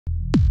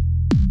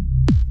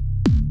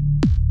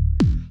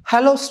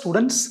Hello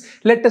students,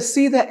 let us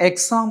see the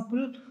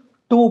example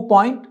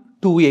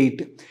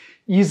 2.28.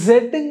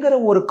 Zங்கிற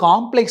ஒரு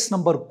complex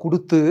number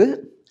கொடுத்து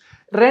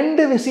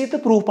ரெண்டு விஷயத்தை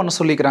ப்ரூவ் பண்ண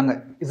சொல்லிக்கிறாங்க.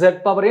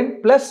 Z power n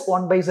plus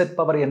 1 by Z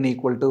power n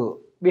equal to,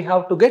 we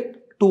have to get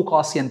 2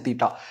 cos n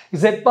theta.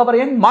 Z power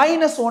n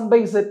minus 1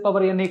 by Z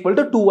power n equal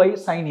to 2i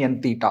sin n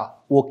theta.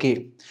 Okay.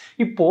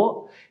 இப்போ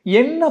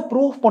என்ன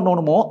prove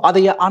பண்ணணுமோ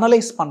அதை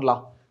analyse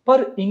பண்ணலாம்.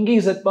 Per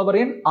இங்கே Z power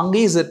n,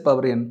 அங்கே Z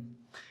power n.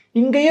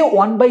 இங்கேயே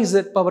 1 by Z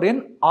power n,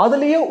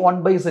 அதுலயே 1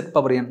 by Z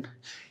power n.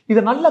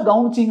 இதை நல்லா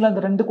கவனிச்சிங்களா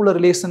இந்த ரெண்டுக்குள்ள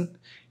ரிலேஷன்?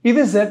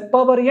 இது Z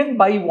power n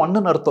by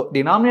 1 அர்த்தம்.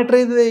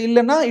 டினாமினேட்டர் இது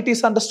இல்லைன்னா it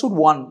is understood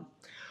 1.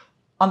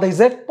 அந்த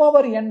Z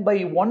power n by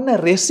 1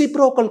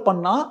 reciprocal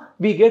பண்ணா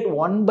we get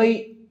 1 by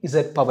Z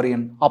power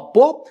n.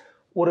 அப்போ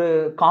ஒரு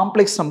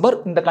காம்ப்ளெக்ஸ் நம்பர்,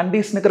 இந்த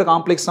கண்டிஷனுக்கு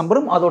காம்ப்ளெக்ஸ்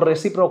நம்பரும் அதோட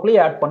ரெசிப்ரோக்கலி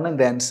ஆட் பண்ண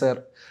இந்த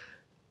ஆன்சர்.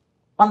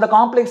 அந்த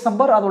காம்ப்ளெக்ஸ்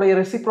நம்பர் அதோடைய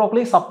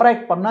ரெசிப்ரோக்கலி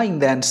சப்ராக்ட் பண்ணா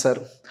இந்த ஆன்சர்.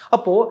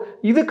 அப்போ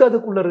இதுக்கு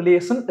அதுக்குள்ள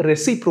ரிலேஷன்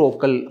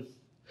ரெசிப்ரோக்கல்.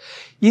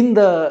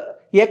 இந்த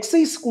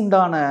எக்ஸைஸ்க்கு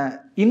உண்டான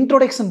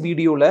இன்ட்ரோடக்ஷன்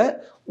வீடியோல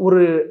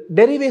ஒரு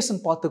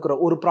டெரிவேஷன்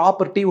பார்த்துக்கிறோம், ஒரு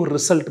ப்ராப்பர்ட்டி, ஒரு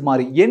ரிசல்ட்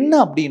மாதிரி. என்ன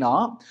அப்படின்னா,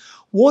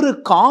 ஒரு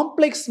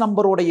காம்ப்ளெக்ஸ்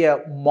நம்பருடைய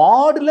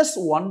மாடுலஸ்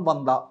 1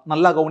 வந்தா,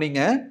 நல்லா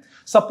கவனிங்க,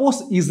 சப்போஸ்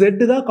Z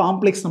தான்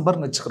காம்ப்ளெக்ஸ்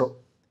நம்பர்னு வச்சுக்கிறோம்.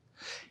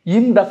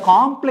 இந்த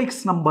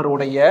காம்ப்ளெக்ஸ்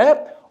நம்பருடைய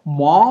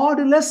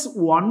மாடுலஸ்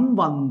 1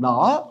 வந்தா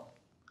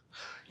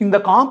இந்த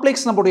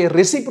காம்ப்ளெக்ஸ் நம்பருடைய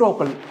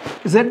ரெசிப்ரோக்கல்,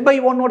 Z by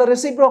 1 ஓட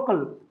ரெசிப்ரோக்கல்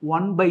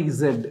 1 by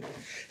Z,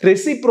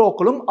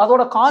 ரெசிப்ரோக்கலும்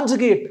அதோட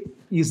கான்ஜுகேட்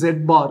Z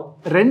bar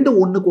ரெண்டு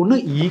ஒண்ணுக்கு ஒண்ணு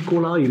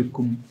ஈக்குவலா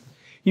இருக்கும்.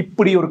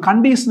 இப்படி ஒரு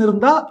கண்டிஷன்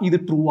இருந்தா இது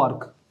ட்ரூவா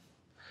இருக்கு.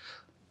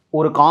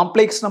 ஒரு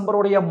காம்ப்ளெக்ஸ்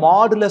நம்பருடைய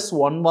மாடுலஸ்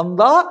 1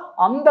 வந்தா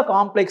அந்த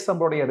காம்ப்ளெக்ஸ்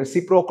நம்பருடைய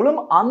ரெசிப்ரோக்கலும்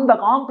அந்த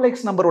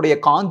காம்ப்ளெக்ஸ் நம்பருடைய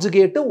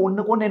கான்ஜுகேட்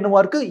ஒண்ணுக்கு ஒண்ணு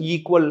என்னவா இருக்கு?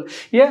 ஈக்குவல்.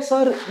 ஏன்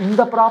சார்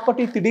இந்த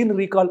ப்ராப்பர்ட்டி திடீர்னு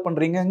ரீகால்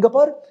பண்றீங்க? இங்க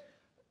பார்,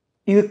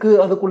 இதுக்கு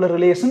அதுக்குள்ள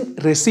ரிலேஷன்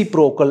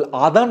ரெசிப்ரோக்கல்.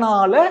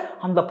 அதனால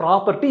அந்த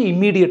ப்ராப்பர்ட்டி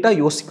இம்மீடியட்டா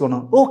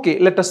யோசிக்கணும். Okay,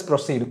 let us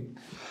proceed.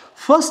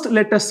 First,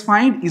 let us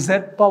find Z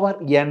power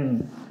n.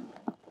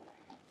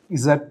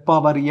 Z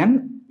power n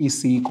is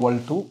equal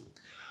to,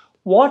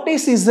 what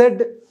is Z?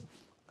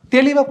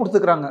 தெளிவா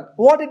கொடுத்துக்கிறாங்க.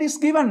 What it is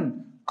given?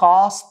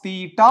 Cos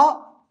theta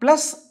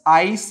plus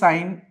I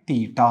sin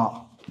theta.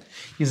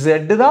 Z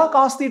தான்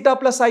cos theta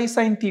plus I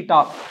sin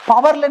theta.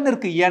 பவர்ல என்ன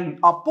இருக்கு? n.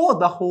 அப்போ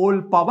the whole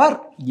power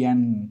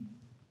n.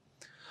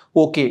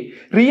 Okay,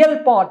 real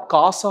part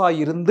காசா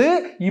இருந்து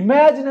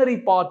imaginary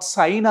part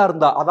China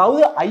இருந்தா,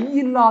 அதாவது ஐ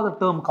இல்லாத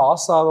டேர்ம்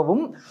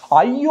காசாகவும்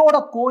ஐயோட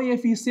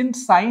கோஎஃபிஷியன்ட்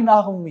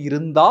சைனாகவும்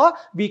இருந்தா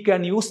we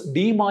can use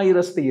De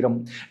Moivre's theorem.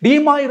 De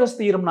Moivre's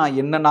theoremனா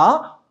என்னன்னா,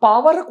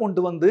 பவரை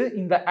கொண்டு வந்து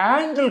இந்த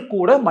ஆங்கிள்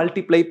கூட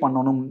மல்டிப்ளை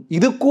பண்ணணும்.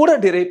 இது கூட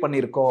டிரைவ்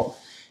பண்ணியிருக்கோம்.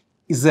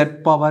 Z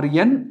power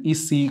n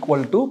is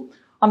equal to,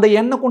 அந்த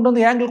n கொண்டு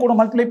வந்து ஆங்கிள் கூட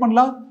மல்டிப்ளை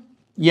பண்ணலாம்,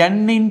 n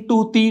into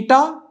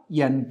theta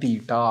n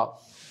theta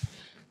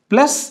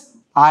plus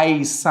I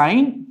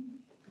sin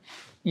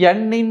n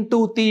into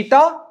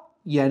theta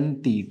n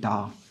theta.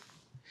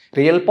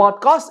 Real part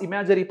cos,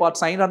 imaginary part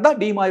sign இருந்தா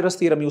De Moivre's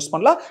theorem யூஸ்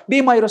பண்ணலாம். De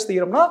Moivre's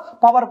theoremனா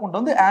power கொண்டு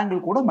வந்து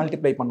angle கூட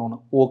மல்டிப்ளை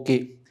பண்ணணும். ஓகே,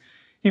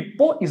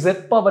 இப்போ Z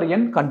power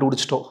n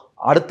கண்டுபிடிச்சிட்டோம்.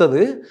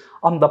 அடுத்தது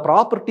அந்த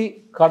ப்ராப்பர்ட்டி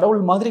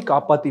கடவுள் மாதிரி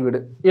காப்பாத்தி விடு.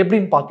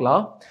 எப்படின்னு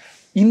பார்க்கலாம்.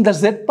 இந்த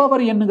Z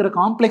power nங்கிற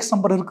காம்ப்ளெக்ஸ்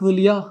நம்பர் இருக்குது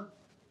இல்லையா,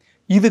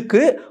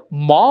 இதுக்கு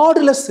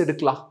மாடுலஸ்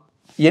எடுக்கலாம்.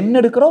 என்ன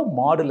எடுக்கிறோம்?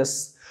 மாடுலஸ்.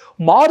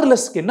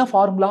 மாடுலஸ்க்கு என்ன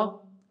formula?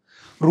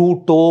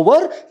 Root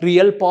over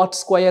real part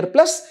square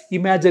plus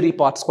imaginary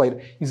part square.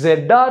 Z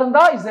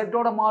இருந்தா Z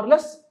ஓட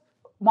modulus,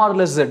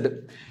 modulus Z.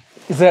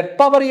 Z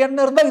power n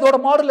இருந்தா இதோட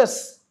மாடுலஸ்,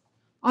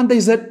 அந்த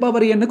Z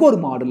பவர் n-க்கு ஒரு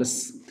மாடுலஸ்.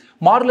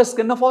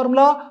 மாடுலஸ்க்கு என்ன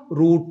formula?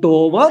 Root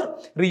over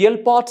real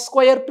part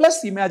square plus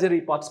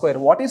imaginary part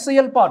square. What is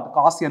real part?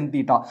 Cos n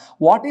theta.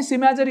 What is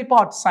imaginary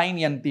part? Sign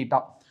n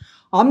theta.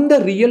 அந்த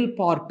real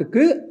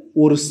பார்ட்டுக்கு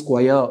ஒரு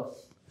square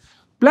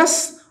plus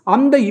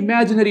அந்த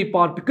imaginary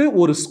பார்ட்டுக்கு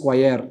ஒரு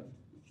square.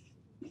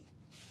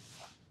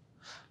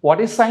 What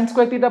is sin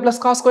square theta plus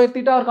cos square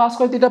theta or cos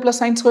square theta plus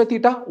sin square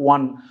theta?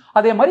 1.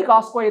 அதே மாதிரி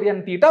cos square n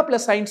theta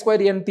plus sin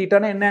square n theta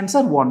னா என்ன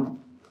answer? 1.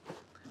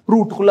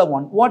 ரூட்டுக்குள்ள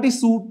 1. What is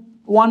root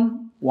 1?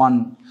 1.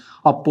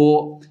 அப்போ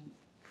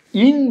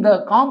இந்த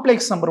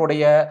complex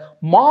நம்பருடைய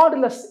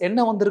modulus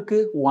என்ன வந்திருக்கு?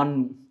 1.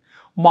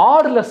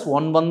 Modulus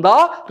 1 வந்தா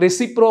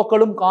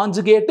ரெசிப்ரோக்கலும்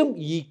கான்ஜுகேட்டும்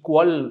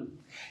equal.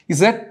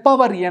 Z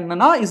power n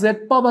னா Z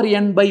power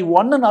n by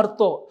 1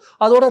 அர்த்தம்.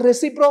 அதோட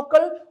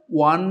reciprocal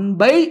 1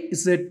 by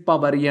Z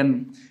power n.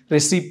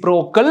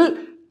 Reciprocal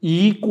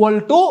equal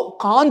to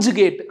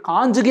conjugate.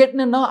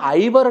 கான்ஜுகேட்னு என்ன?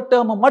 ஐவர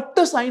டேர்மை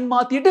மட்டும் சைன்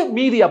மாத்திட்டு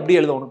மீதி அப்படி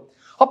எழுதணும்.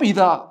 அப்ப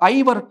இத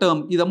ஐவர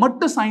டேர்ம் இதை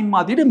மட்டும் சைன்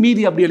மாத்திட்டு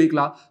மீதி அப்படி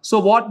எழுதிக்கலாம். So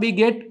what we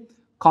get?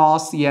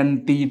 Cos n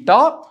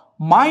theta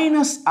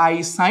minus I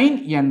sin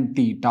n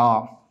theta.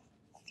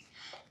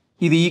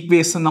 இது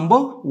ஈக்குவேஷன்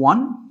நம்பர்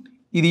 1,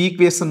 இது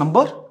ஈக்குவேஷன்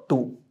நம்பர்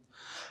 2.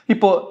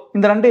 இப்போ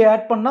இந்த ரெண்டையும்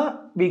ஆட் பண்ணா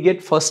we get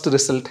first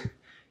result.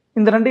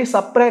 இந்த ரெண்டையும்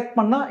சப்ராக்ட்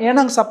பண்ணா,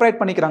 ஏன்னா சப்ராக்ட்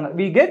பண்ணிக்கிறாங்க,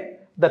 we get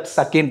that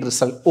second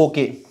result.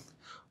 Okay,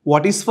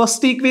 what is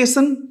first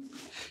equation?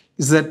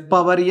 z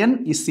power n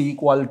is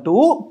equal to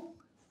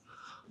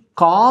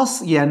cos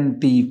n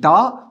theta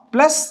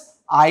plus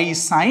I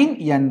sin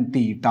n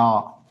theta.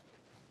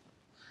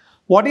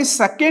 What is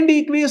second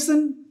equation?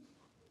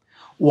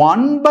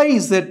 1 by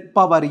z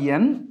power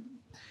n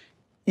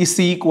is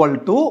equal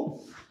to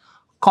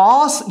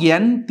cos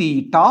n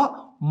theta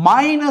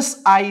minus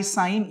I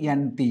sin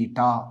n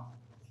theta.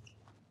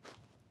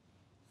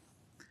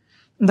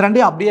 இந்த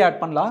ரெண்டையும் அப்படியே add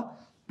பண்ணலாம்.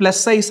 plus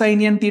I sin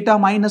n theta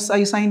minus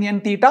I sin n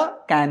theta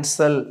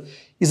cancel.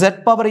 z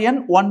power n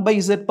 1 by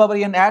z power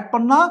n add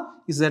பண்ணா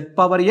z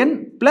power n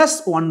plus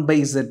 1 by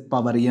z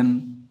power n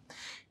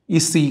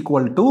is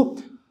equal to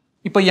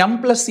இப்போ m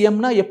plus m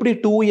னா எப்படி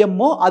 2m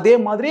ஓ அதே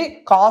மாதிரி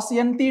cos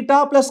n theta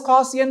plus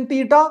cos n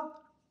theta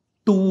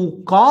 2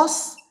 cos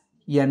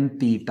n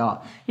theta.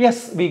 Yes,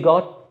 we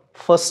got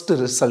first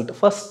result,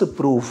 first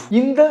proof.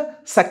 இந்த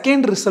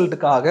second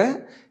resultக்காக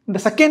இந்த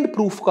second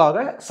proofக்காக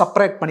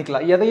separate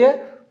பண்ணிக்கலாம். எதைய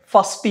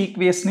first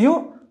equation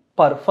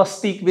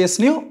first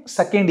equation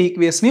second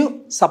equation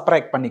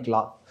separate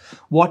பண்ணிக்கலாம்.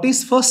 What is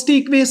first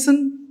equation?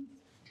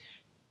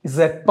 Z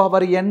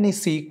power n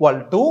is equal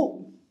to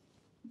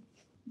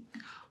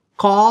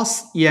cos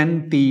n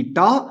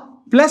theta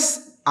plus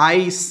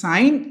I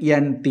sin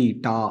n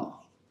theta.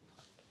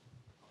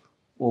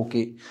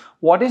 Okay.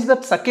 What is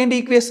that second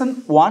equation?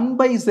 1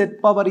 by z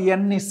power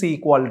n is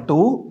equal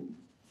to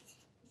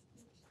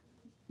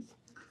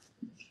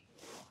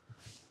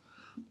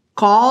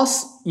cos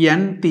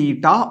n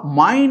theta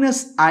minus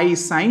I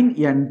sin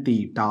n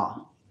theta.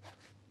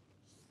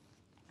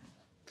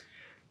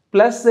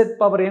 Plus z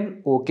power n,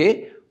 okay.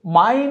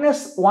 Minus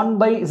 1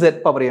 by z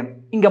power n.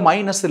 இங்க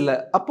minus இல்ல.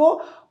 அப்போ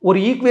ஒரு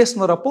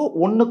equation வரப்போ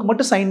ஒண்ணுக்கு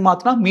மட்டும் sign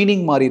மாத்தினா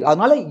meaning மாறிடும்.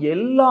 அதனால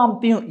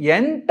எல்லாத்தையும்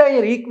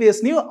என்டையர்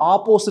ஈக்குவேஷனையும்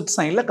ஆப்போசிட்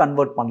சைன்ல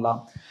கன்வெர்ட் பண்ணலாம்.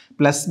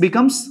 Plus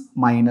becomes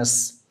minus,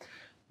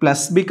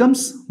 plus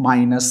becomes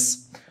minus,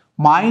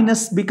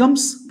 minus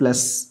becomes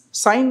plus.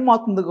 Sign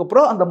மாத்தினதுக்கு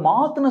அப்புறம் அந்த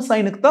மாத்தின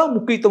சைனுக்கு தான்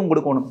முக்கியத்துவம்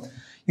கொடுக்கணும்.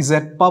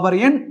 z power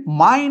n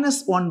minus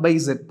 1 by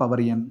z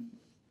power n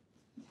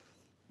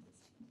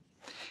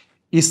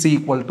is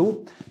equal to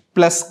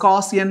plus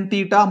cos n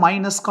theta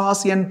minus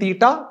cos n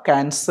theta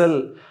cancel.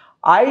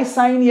 I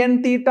sin n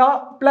theta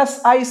plus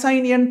I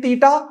sin n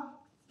theta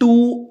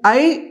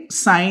 2I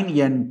sin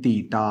n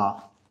theta.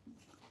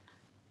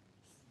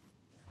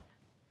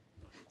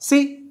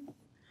 See,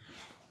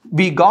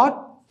 we got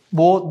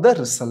both the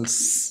results.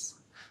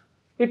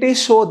 It is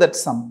show that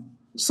sum.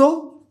 So,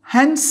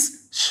 hence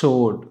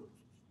showed.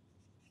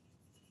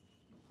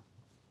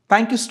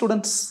 Thank you,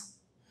 students.